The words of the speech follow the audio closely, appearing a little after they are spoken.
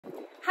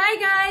Hi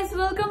guys,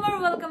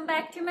 welcome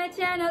back to my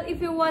channel.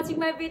 If you're watching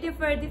my video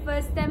for the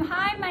first time,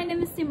 hi, my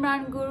name is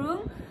Simran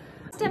Gurung.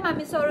 Last time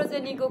हामी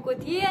सरोजनी गएको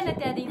थिए अनि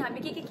त्यहाँदेखि हामी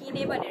के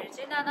किने भनेर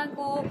चाहिँ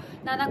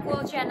नानाको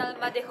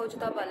च्यानलमा देखाउँछु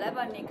तपाईहरुलाई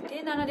भनेको थिए।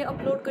 नानाले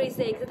अपलोड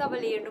गरिसकेको छ,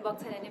 तपाईले हेर्नु भएको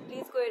छैन भने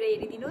प्लिज गएर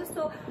हेरिदिनुस्।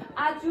 सो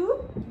आज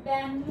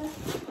बिहान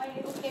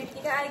मैले उठेको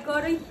I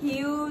got a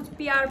huge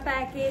PR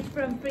package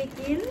from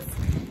Freakins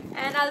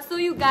and I'll show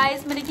you guys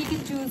मैले के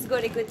चुज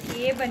गरेको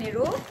थिए भनेर।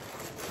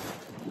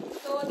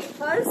 So the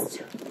first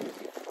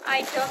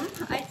item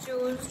I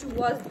chose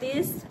was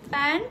this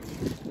pant.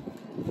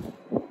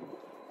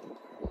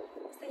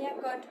 So yeah,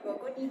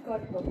 knee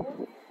cut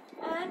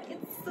and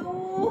it's so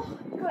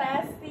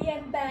classy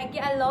and baggy.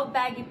 I love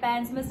baggy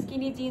pants. My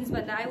skinny jeans,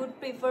 but I would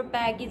prefer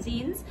baggy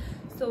jeans.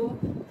 So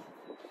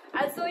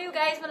I'll show you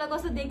guys मलाई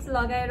कस्तो देख्छ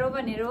लगाएर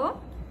भनेर।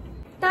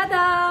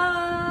 tada!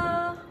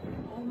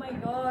 Oh my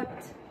god.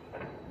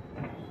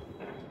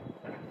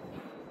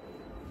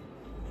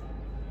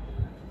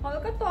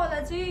 हल्का तल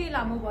चाहिँ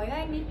लामो भयो। I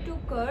need to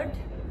cut.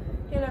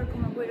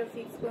 टेलरकोमा गएर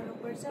फिक्स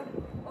गर्नुपर्छ।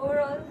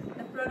 Overall,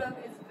 the product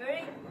is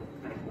very good.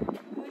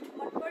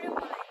 मन पर्यो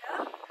मलाई त।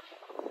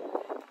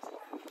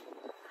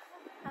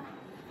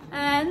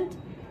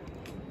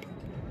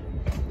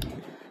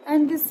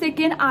 And the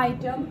second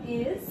item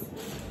is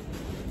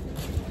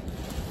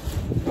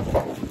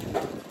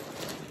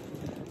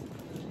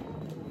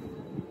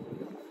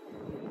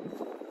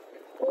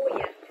oh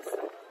yeah,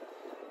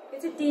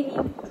 it's a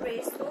denim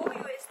dress. So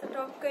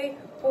टक्कै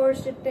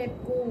कोर्सेट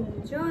टाइपको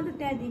हुन्छ अनि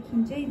त्यहाँदेखि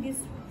चाहिँ दिस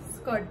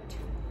स्कर्ट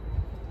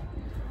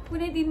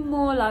कुनै दिन म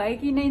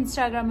लगाइकिन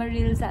इन्स्टाग्राममा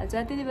रिल्स हाल्छ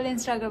त्यति बेला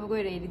इन्स्टाग्राममा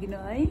गएर हेरिदिनु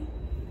है।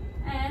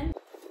 एन्ड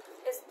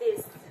इज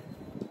दिस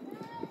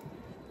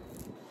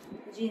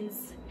जिन्स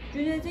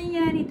जुन चाहिँ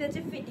यहाँनिर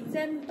चाहिँ फिटिङ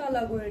चाहिँ तल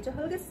गएर चाहिँ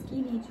हल्का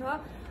स्किनी छ।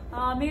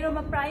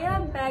 मेरोमा प्राय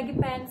ब्यागी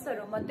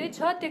प्यान्ट्सहरू मात्रै छ,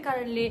 त्यो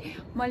कारणले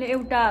मैले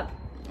एउटा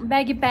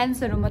ब्यागी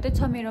प्यान्ट्सहरू मात्रै छ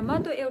मेरोमा।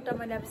 त्यो एउटा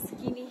मैले अब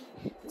स्किनी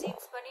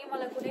जिन्स पनि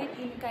मलाई कुनै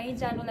दिन कहीँ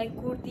जानुलाई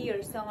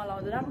कुर्तीहरूसँग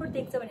लाउँदा राम्रो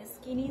देख्छ भने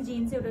स्किनी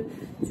जिन्स एउटा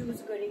चुज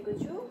गरेको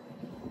छु।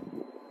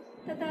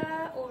 तथा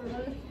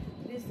overall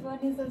this one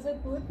is also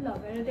good.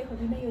 लगाएर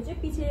देखाउँदिनँ, यो चाहिँ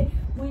पछि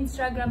म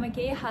इन्स्टाग्राममा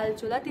केही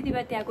हाल्छु होला, त्यति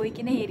बेला त्यहाँ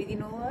गइकन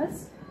हेरिदिनुहोस्।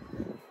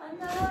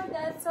 अन्त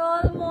द्याट्स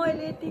अल। म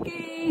अहिले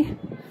यतिकै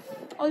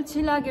अल्छी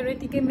लागेर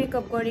यतिकै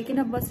मेकअप गरिकन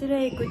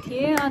बसिरहेको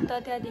थिएँ। अन्त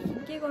त्यहाँदेखि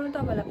के गर्नु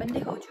तपाईँहरूलाई पनि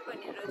देखाउँछु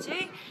भनेर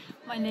चाहिँ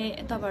मैले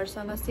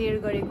तपाईँहरूसँग सेयर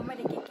गरेको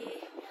मैले के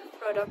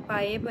प्रडक्ट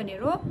पाएँ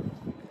भनेर।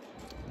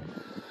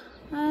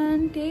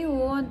 अनि त्यही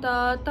हो। अन्त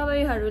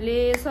तपाईँहरूले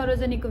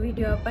सरोजनीको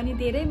भिडियो पनि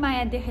धेरै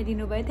माया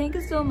देखाइदिनु भयो, थ्याङ्क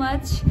यू सो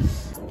मच।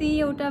 अस्ति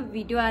एउटा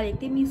भिडियो हालेको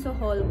थिएँ मिसो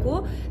हलको,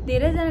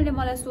 धेरैजनाले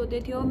मलाई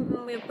सोधेको थियो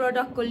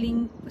प्रडक्टको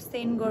लिङ्क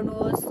सेन्ड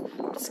गर्नुहोस्,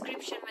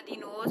 डिस्क्रिप्सनमा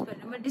दिनुहोस्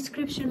भनेर। म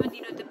डिस्क्रिप्सनमा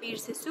दिनु त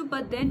बिर्सेछु,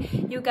 but then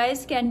you guys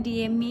can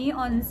DM me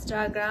on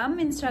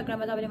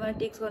इन्स्टाग्राममा तपाईँले मलाई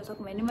टेक्स्ट गर्न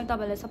सक्नु भने म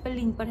तपाईँलाई सबै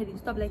लिङ्क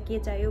पठाइदिन्छु तपाईँलाई के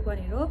चाहियो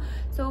भनेर।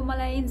 सो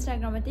मलाई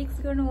इन्स्टाग्राममा टेक्स्ट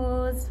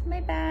गर्नुहोस्।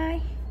 By by.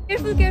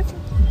 केयरफुल।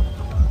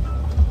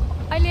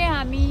 अहिले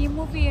हामी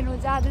मुभी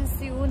हेर्नु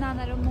जाँदैछु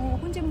नाना र म।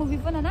 कुन चाहिँ मुभी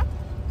पो नाना?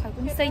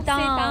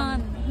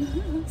 शैतान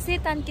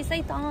के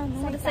शैतान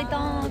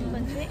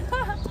भन्छ।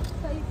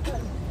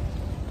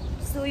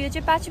 सो यो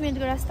चाहिँ 5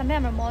 मिनटको रास्तामै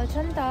हाम्रो मल छ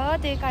नि त,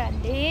 त्यही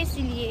कारणले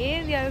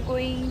इसीलिए we are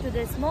going to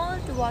this mall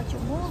to watch a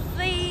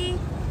movie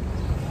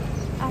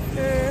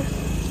after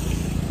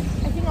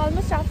I think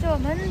almost after a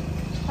month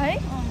है।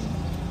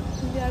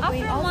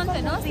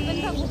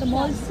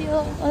 मल थियो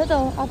त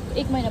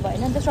 1 महिना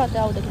भएन नि त,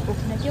 श्रद्धा आउँदाखेरि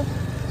पुग्न थियो।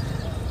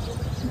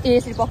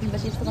 यसरी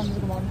पक्रिनुपर्छ यस्तो गर्नु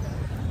घुमाउनु।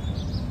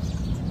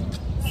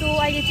 सो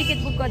अहिले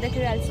टिकट बुक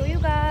गर्दाखेरि I'll show you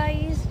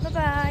guys. Bye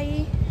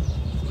bye.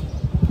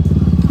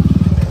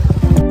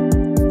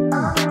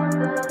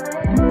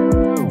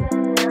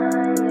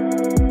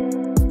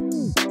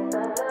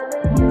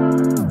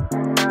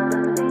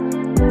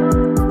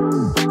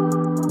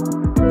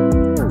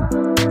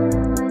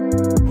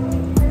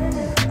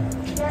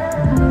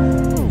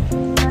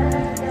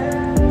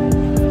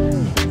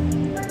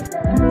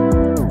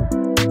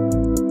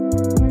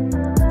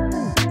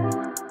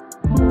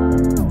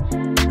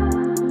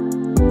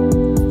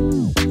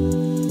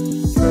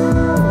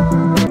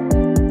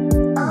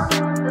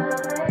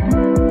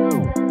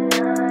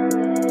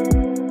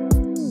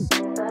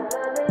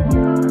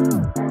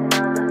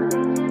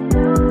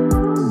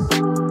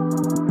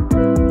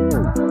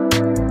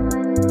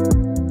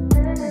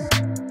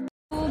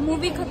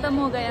 खत्म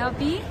हो गया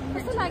अभी।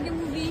 कस्तो लाग्यो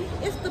मुभी?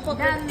 यस्तो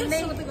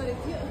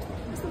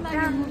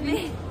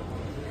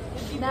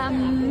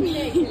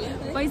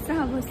पैसा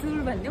वसुल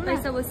भन्ने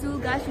पैसा वसुल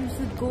guys you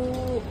should go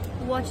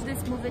watch this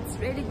movie, it's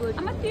really good.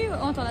 अमा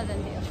त्यो तल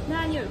जान्थ्यो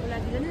नानीहरूको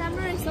लागि पनि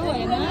राम्रो रहेछ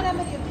होइन?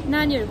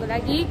 नानीहरूको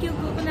लागि के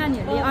को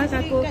नानीहरूले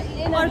अर्काको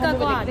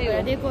हातबाट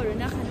दिएकोहरू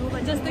नखानु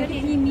भन्छ। जस्तो कि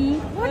तिमी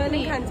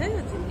खान्छ?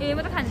 ए म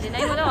त खान्दैन, म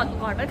त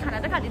घरबाट खाना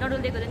त खाँदिनँ,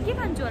 अरूले दिएको के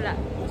खान्छु होला।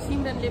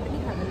 सिमरनले पनि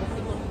खाँदैन।